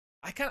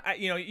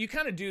you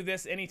kind of do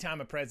this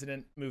anytime a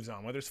president moves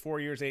on, whether it's 4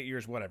 years, 8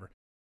 years, whatever.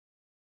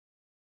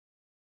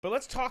 But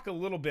let's talk a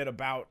little bit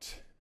about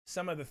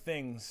some of the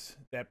things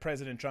that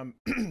President Trump,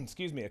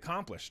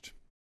 accomplished.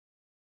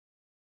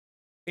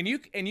 And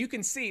you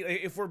can see,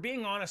 if we're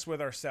being honest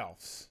with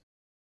ourselves,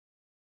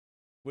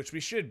 which we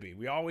should be,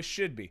 we always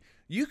should be,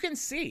 you can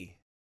see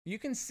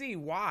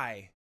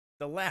why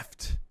the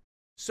left,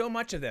 so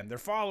much of them, their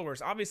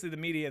followers, obviously the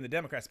media and the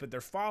Democrats, but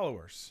their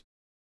followers,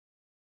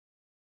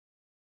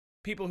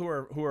 people who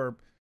are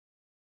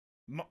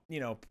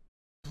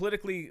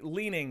politically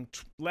leaning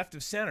left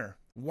of center,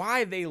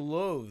 why they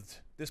loathed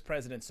this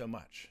president so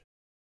much.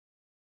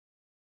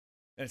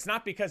 And it's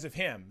not because of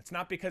him. It's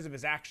not because of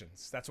his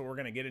actions. That's what we're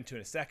going to get into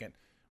in a second,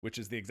 which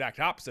is the exact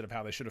opposite of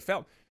how they should have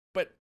felt.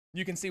 But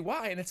you can see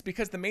why, and it's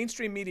because the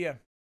mainstream media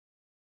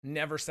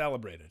never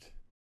celebrated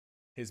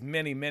his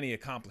many, many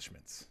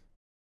accomplishments.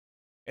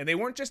 And they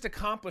weren't just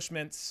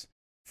accomplishments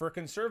for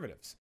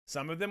conservatives.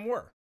 Some of them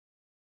were.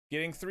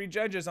 Getting 3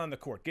 judges on the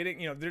court,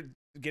 they're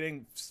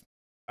getting,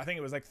 I think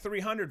it was like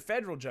 300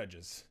 federal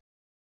judges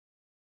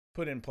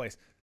put in place.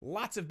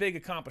 Lots of big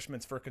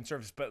accomplishments for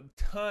conservatives, but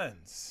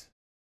tons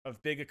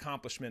of big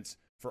accomplishments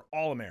for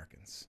all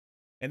Americans.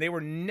 And they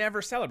were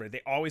never celebrated.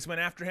 They always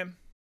went after him.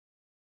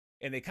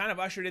 And they kind of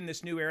ushered in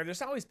this new era.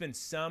 There's always been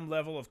some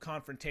level of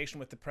confrontation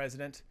with the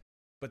president,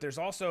 but there's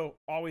also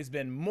always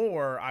been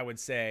more, I would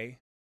say,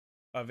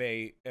 of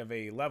a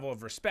level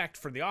of respect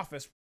for the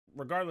office,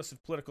 regardless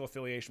of political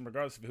affiliation,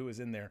 regardless of who was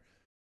in there.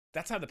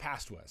 That's how the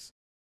past was.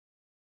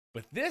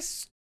 But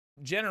this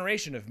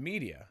generation of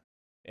media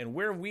and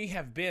where we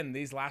have been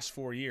these last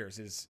 4 years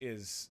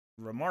is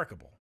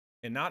remarkable,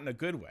 and not in a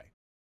good way.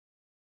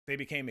 They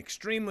became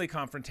extremely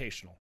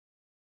confrontational,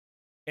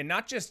 and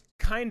not just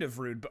kind of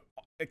rude, but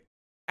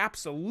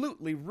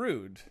absolutely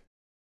rude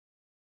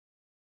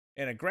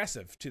and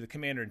aggressive to the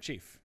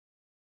commander-in-chief.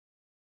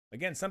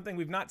 Again, something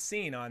we've not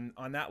seen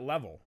on that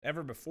level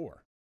ever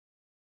before.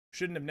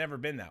 Shouldn't have never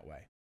been that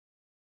way.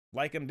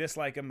 Like him,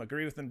 dislike him,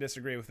 agree with him,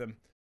 disagree with him.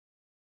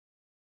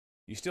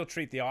 You still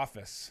treat the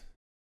office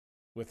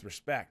with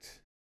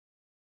respect.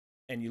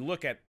 And you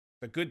look at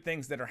the good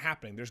things that are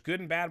happening. There's good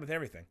and bad with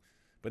everything.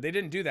 But they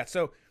didn't do that.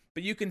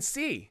 But you can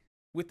see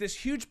with this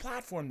huge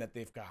platform that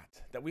they've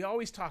got, that we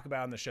always talk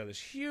about on the show, this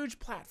huge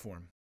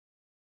platform,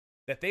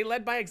 that they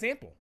led by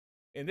example.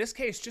 In this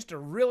case, just a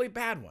really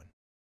bad one.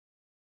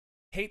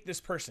 Hate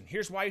this person.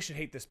 Here's why you should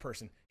hate this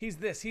person. He's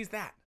this, he's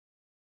that.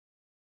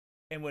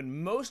 And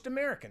when most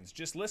Americans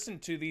just listen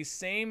to these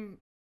same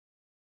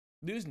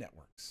news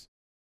networks,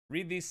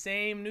 read these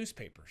same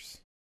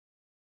newspapers,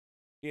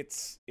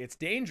 it's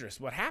dangerous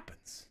what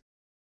happens.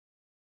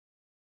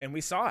 And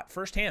we saw it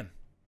firsthand.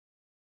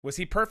 Was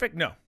he perfect?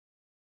 No.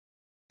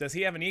 Does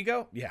he have an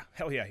ego? Yeah,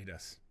 hell yeah, he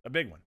does. A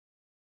big one.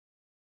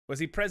 Was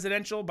he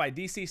presidential by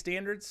DC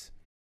standards?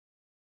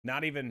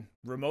 Not even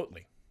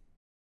remotely.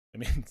 I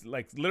mean,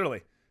 like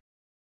literally,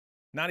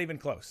 not even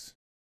close.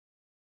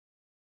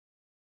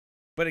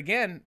 But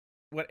again,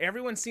 what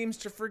everyone seems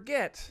to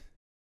forget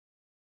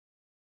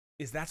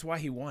is that's why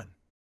he won.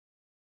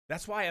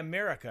 That's why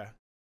Americans,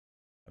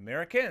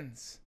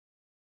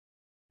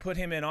 put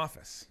him in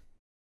office.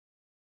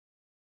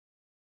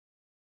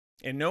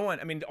 And no one,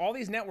 I mean, all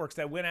these networks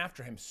that went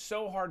after him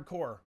so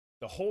hardcore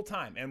the whole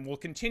time, and will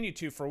continue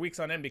to for weeks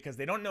on end, because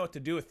they don't know what to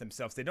do with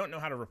themselves. They don't know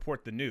how to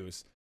report the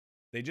news.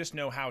 They just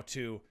know how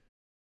to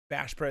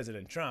bash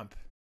President Trump.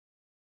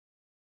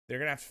 They're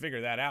going to have to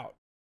figure that out.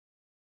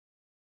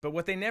 But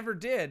what they never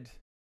did,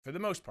 for the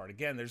most part,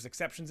 again, there's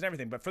exceptions and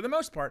everything, but for the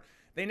most part,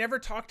 they never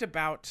talked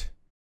about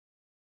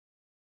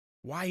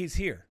why he's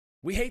here.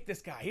 We hate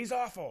this guy. He's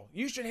awful.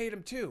 You should hate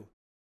him too.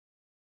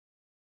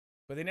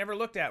 But they never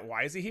looked at,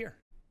 why is he here?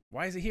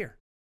 Why is he here?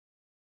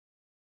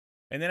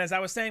 And then, as I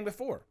was saying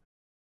before,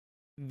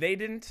 they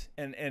didn't,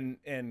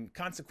 and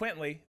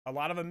consequently, a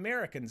lot of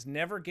Americans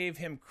never gave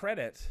him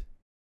credit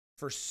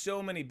for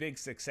so many big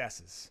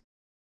successes.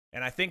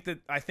 And I think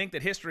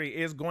that history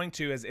is going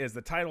to, as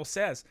the title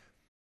says,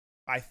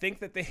 I think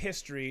that the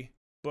history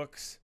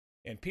books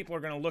and people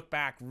are going to look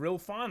back real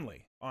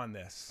fondly on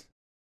this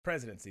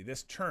presidency,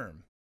 this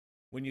term,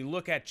 when you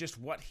look at just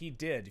what he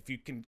did. If you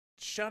can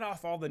shut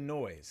off all the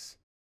noise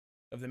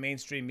of the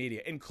mainstream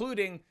media,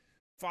 including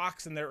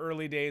Fox in their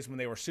early days when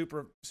they were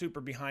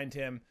super behind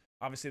him.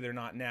 Obviously, they're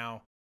not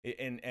now.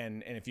 And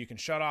if you can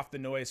shut off the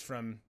noise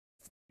from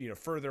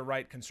further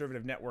right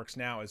conservative networks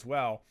now as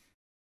well,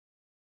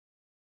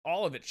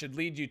 all of it should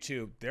lead you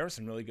to, there was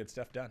some really good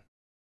stuff done.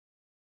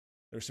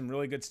 There's some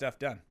really good stuff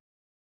done.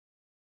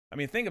 I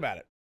mean, think about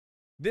it.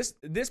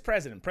 This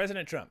president,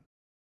 President Trump,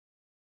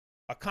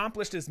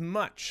 accomplished as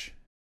much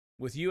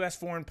with U.S.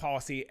 foreign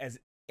policy as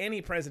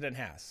any president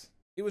has.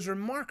 It was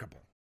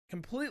remarkable.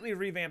 Completely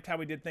revamped how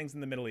we did things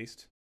in the Middle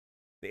East.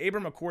 The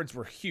Abraham Accords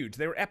were huge.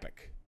 They were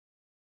epic.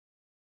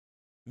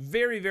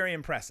 Very, very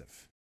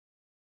impressive.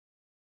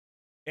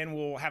 And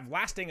will have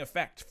lasting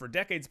effect for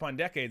decades upon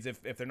decades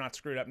if they're not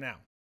screwed up now.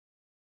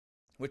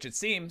 Which it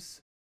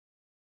seems,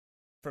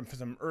 from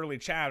some early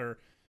chatter,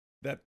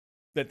 that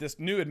that this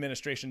new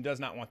administration does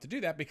not want to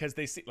do that because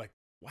they see, like,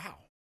 wow,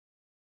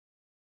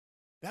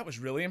 that was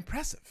really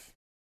impressive.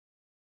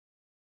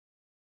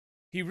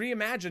 He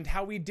reimagined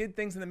how we did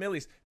things in the Middle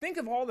East. Think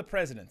of all the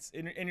presidents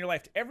in your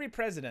life. Every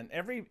president,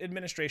 every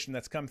administration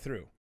that's come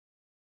through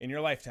in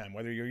your lifetime,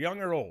 whether you're young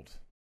or old,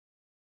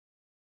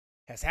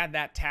 has had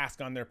that task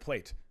on their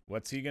plate.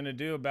 What's he going to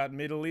do about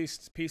Middle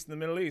East, peace in the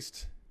Middle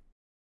East?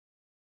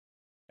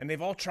 And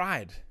they've all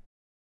tried.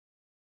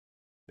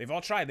 They've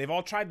all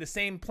tried the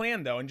same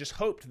plan, though, and just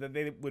hoped that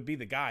they would be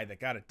the guy that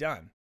got it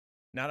done.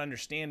 Not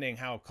understanding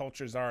how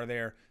cultures are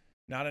there,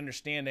 not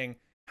understanding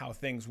how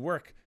things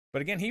work.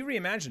 But again, he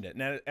reimagined it.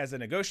 And as a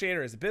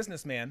negotiator, as a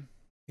businessman,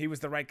 he was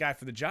the right guy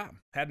for the job.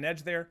 Had an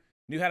edge there,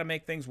 knew how to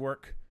make things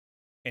work,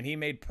 and he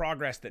made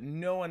progress that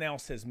no one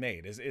else has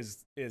made.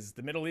 Is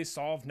the Middle East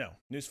solved? No.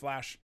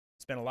 Newsflash,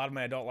 spent a lot of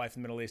my adult life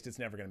in the Middle East. It's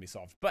never going to be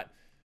solved. But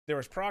there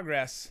was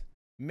progress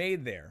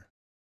made there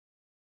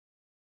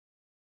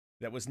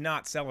that was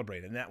not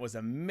celebrated, and that was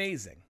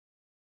amazing.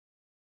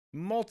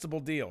 Multiple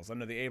deals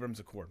under the Abrams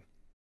Accord.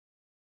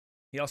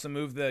 He also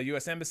moved the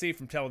U.S. Embassy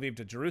from Tel Aviv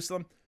to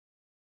Jerusalem,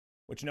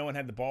 which no one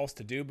had the balls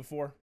to do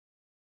before.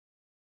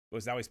 It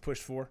was always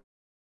pushed for.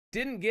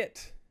 Didn't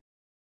get,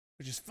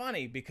 which is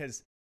funny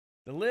because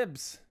the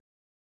libs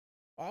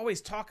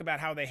always talk about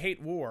how they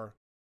hate war.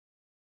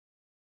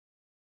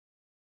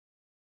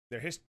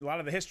 A lot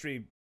of the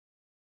history,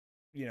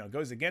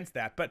 goes against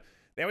that, but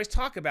they always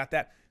talk about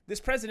that. This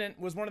president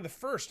was one of the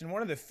first and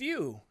one of the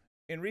few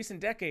in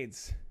recent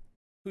decades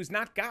who's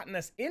not gotten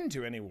us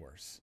into any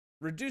wars.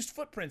 Reduced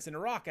footprints in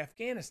Iraq,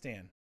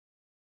 Afghanistan.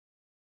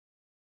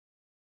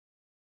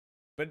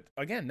 But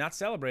again, not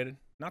celebrated,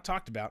 not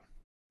talked about.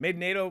 Made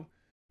NATO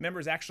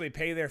members actually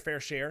pay their fair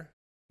share.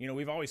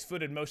 We've always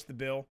footed most of the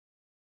bill,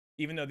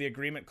 even though the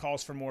agreement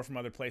calls for more from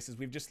other places.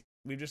 We've just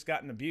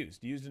gotten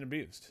used and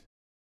abused.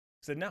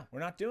 Said, no, we're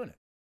not doing it.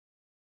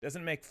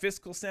 Doesn't make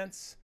fiscal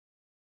sense.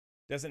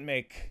 Doesn't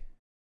make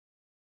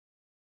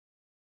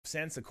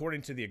sense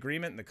according to the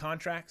agreement and the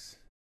contracts.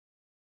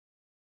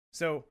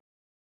 So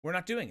we're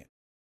not doing it.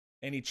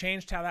 And he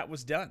changed how that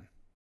was done.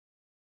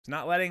 It's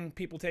not letting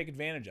people take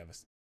advantage of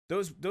us.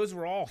 Those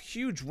were all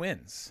huge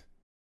wins.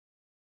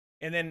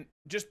 And then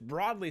just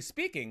broadly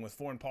speaking with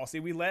foreign policy,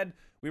 we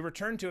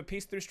returned to a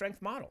peace through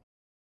strength model,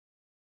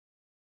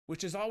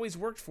 which has always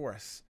worked for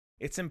us.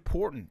 It's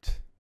important.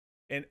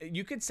 And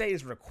you could say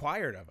is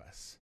required of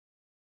us.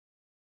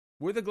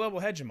 We're the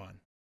global hegemon.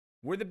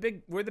 We're the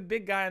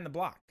big guy on the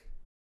block.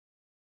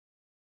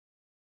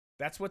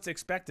 That's what's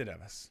expected of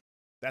us.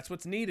 That's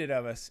what's needed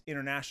of us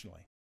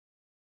internationally.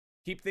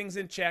 Keep things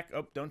in check.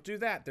 Oh, don't do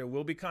that. There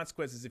will be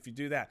consequences if you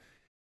do that.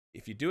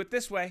 If you do it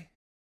this way,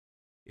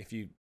 if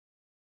you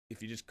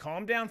just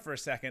calm down for a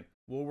second,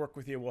 we'll work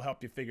with you. We'll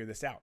help you figure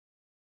this out.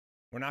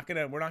 We're not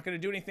gonna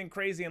do anything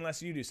crazy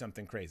unless you do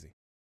something crazy.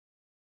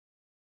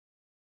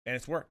 And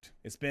it's worked.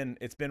 It's been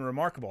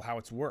remarkable how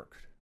it's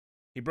worked.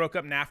 He broke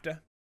up NAFTA,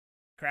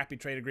 crappy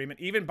trade agreement.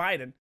 Even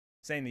Biden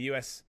saying the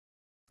U.S.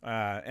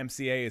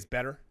 MCA is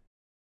better.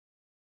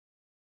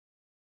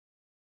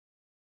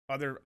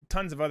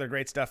 Tons of other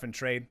great stuff in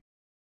trade.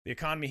 The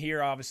economy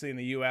here, obviously in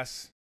the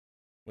U.S.,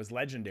 was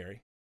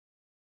legendary.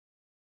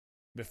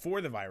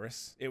 Before the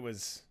virus, it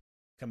was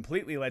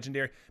completely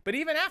legendary. But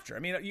even after,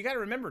 you got to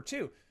remember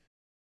too,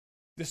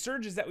 the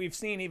surges that we've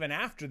seen even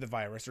after the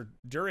virus or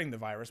during the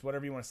virus,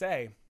 whatever you want to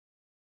say,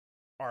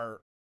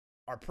 are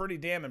pretty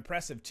damn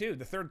impressive too.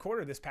 The third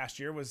quarter this past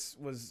year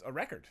was a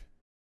record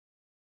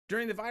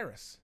during the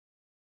virus.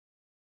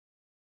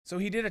 So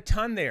he did a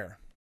ton there.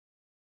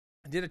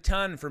 Did a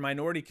ton for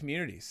minority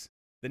communities.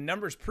 The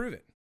numbers prove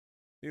it.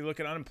 You look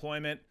at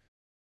unemployment,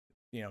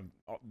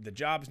 the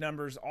jobs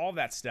numbers, all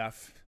that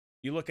stuff.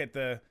 You look at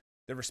the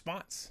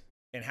response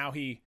and how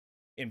he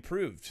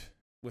improved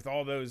with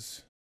all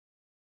those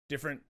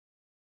different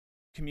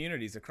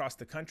communities across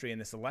the country in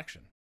this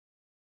election.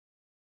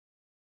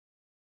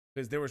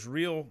 Because there was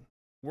real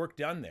work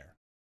done there.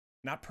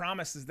 Not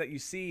promises that you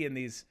see in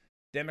these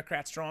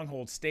Democrat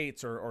stronghold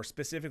states or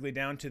specifically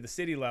down to the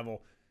city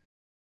level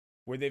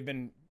where they've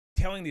been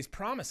telling these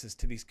promises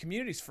to these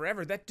communities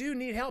forever that do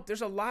need help.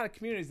 There's a lot of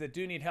communities that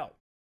do need help.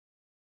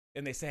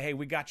 And they say, hey,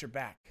 we got your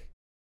back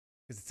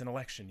because it's an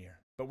election year.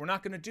 But we're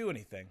not going to do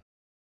anything.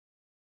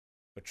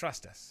 But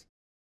trust us.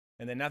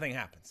 And then nothing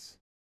happens.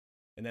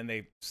 And then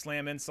they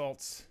slam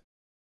insults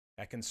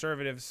at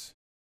conservatives,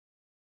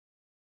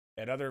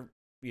 at other,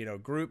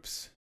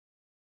 groups,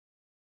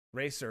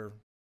 race or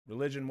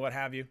religion, what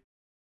have you,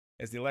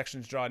 as the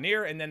elections draw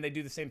near. And then they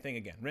do the same thing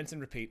again. Rinse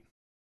and repeat.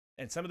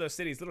 And some of those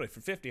cities, literally for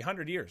 50,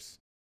 100 years,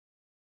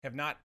 have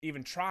not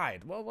even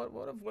tried. Well,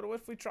 what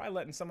if we try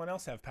letting someone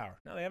else have power?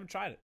 No, they haven't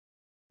tried it.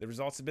 The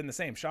results have been the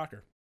same.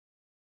 Shocker.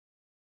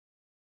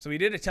 So he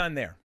did a ton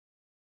there.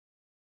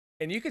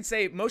 And you could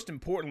say, most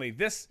importantly,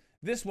 this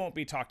won't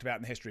be talked about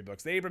in the history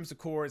books. The Abrams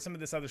Accord, some of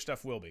this other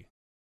stuff will be.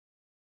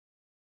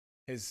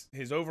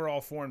 His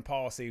overall foreign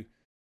policy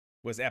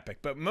was epic.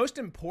 But most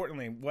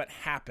importantly, what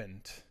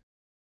happened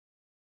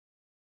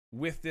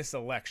with this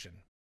election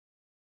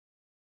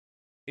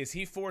is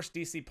he forced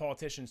DC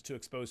politicians to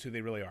expose who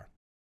they really are.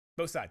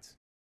 Both sides.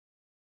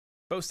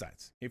 Both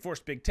sides. He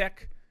forced big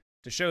tech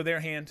to show their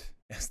hand,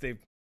 as they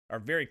are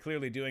very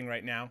clearly doing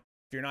right now.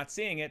 If you're not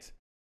seeing it,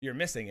 you're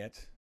missing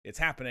it. It's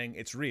happening.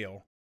 It's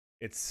real.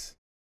 It's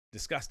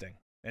disgusting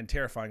and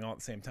terrifying all at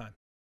the same time.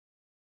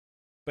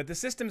 But the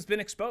system's been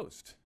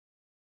exposed.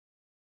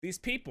 These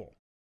people,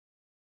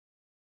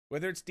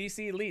 whether it's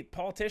DC elite,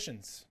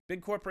 politicians,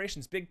 big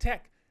corporations, big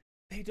tech,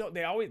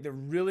 they're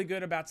really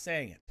good about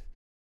saying it.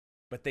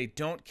 But they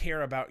don't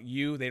care about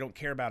you. They don't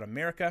care about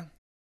America.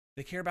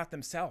 They care about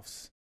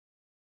themselves.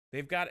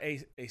 They've got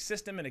a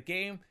system and a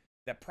game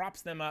that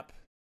props them up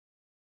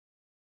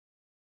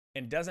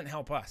and doesn't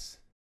help us.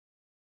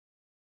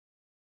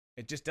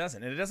 It just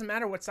doesn't. And it doesn't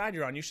matter what side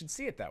you're on. You should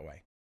see it that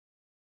way.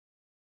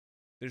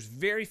 There's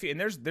very few, and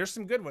there's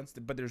some good ones,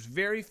 but there's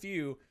very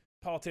few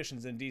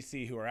politicians in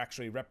DC who are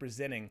actually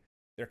representing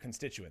their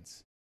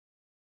constituents,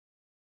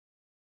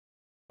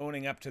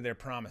 owning up to their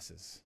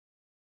promises.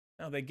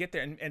 No, they get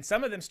there, and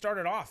some of them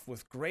started off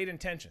with great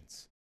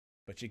intentions,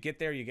 but you get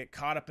there, you get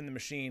caught up in the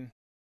machine,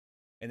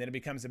 and then it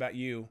becomes about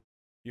you,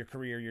 your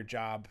career, your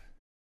job.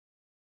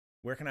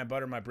 Where can I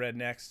butter my bread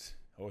next?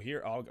 Oh,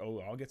 here,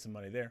 I'll get some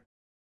money there.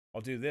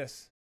 I'll do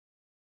this.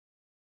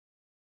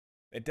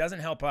 It doesn't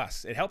help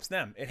us. It helps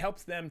them. It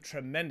helps them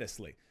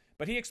tremendously.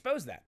 But he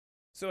exposed that.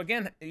 So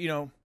again,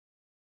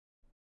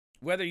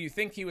 whether you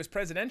think he was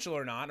presidential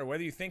or not, or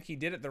whether you think he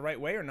did it the right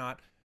way or not,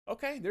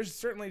 okay, there's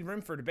certainly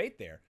room for debate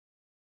there.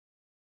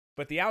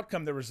 But the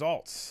outcome, the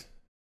results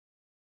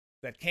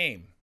that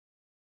came,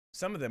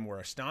 some of them were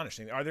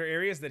astonishing. Are there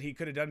areas that he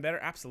could have done better?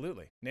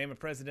 Absolutely. Name a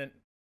president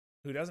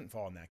who doesn't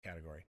fall in that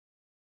category.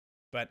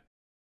 But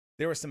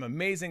there was some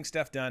amazing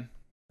stuff done.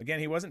 Again,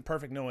 he wasn't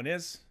perfect. No one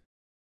is.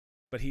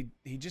 But he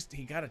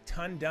got a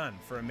ton done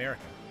for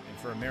America and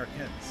for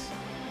Americans.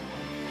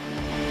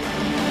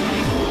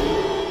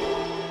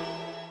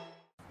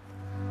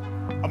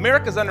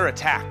 America's under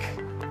attack,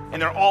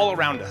 and they're all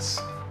around us.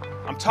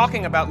 I'm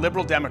talking about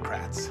liberal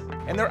Democrats,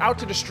 and they're out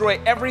to destroy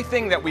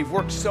everything that we've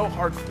worked so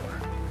hard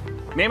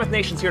for. Mammoth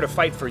Nation's here to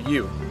fight for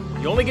you.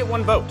 You only get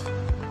one vote,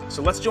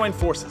 so let's join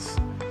forces.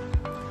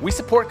 We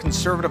support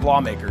conservative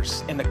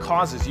lawmakers and the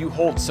causes you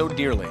hold so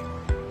dearly.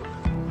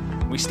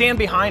 We stand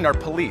behind our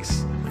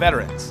police,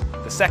 veterans,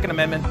 the Second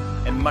Amendment,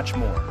 and much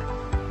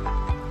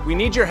more. We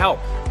need your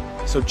help,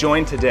 so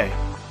join today.